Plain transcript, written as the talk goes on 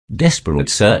Desperate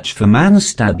search for man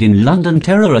stabbed in London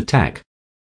terror attack.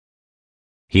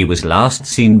 He was last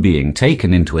seen being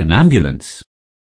taken into an ambulance.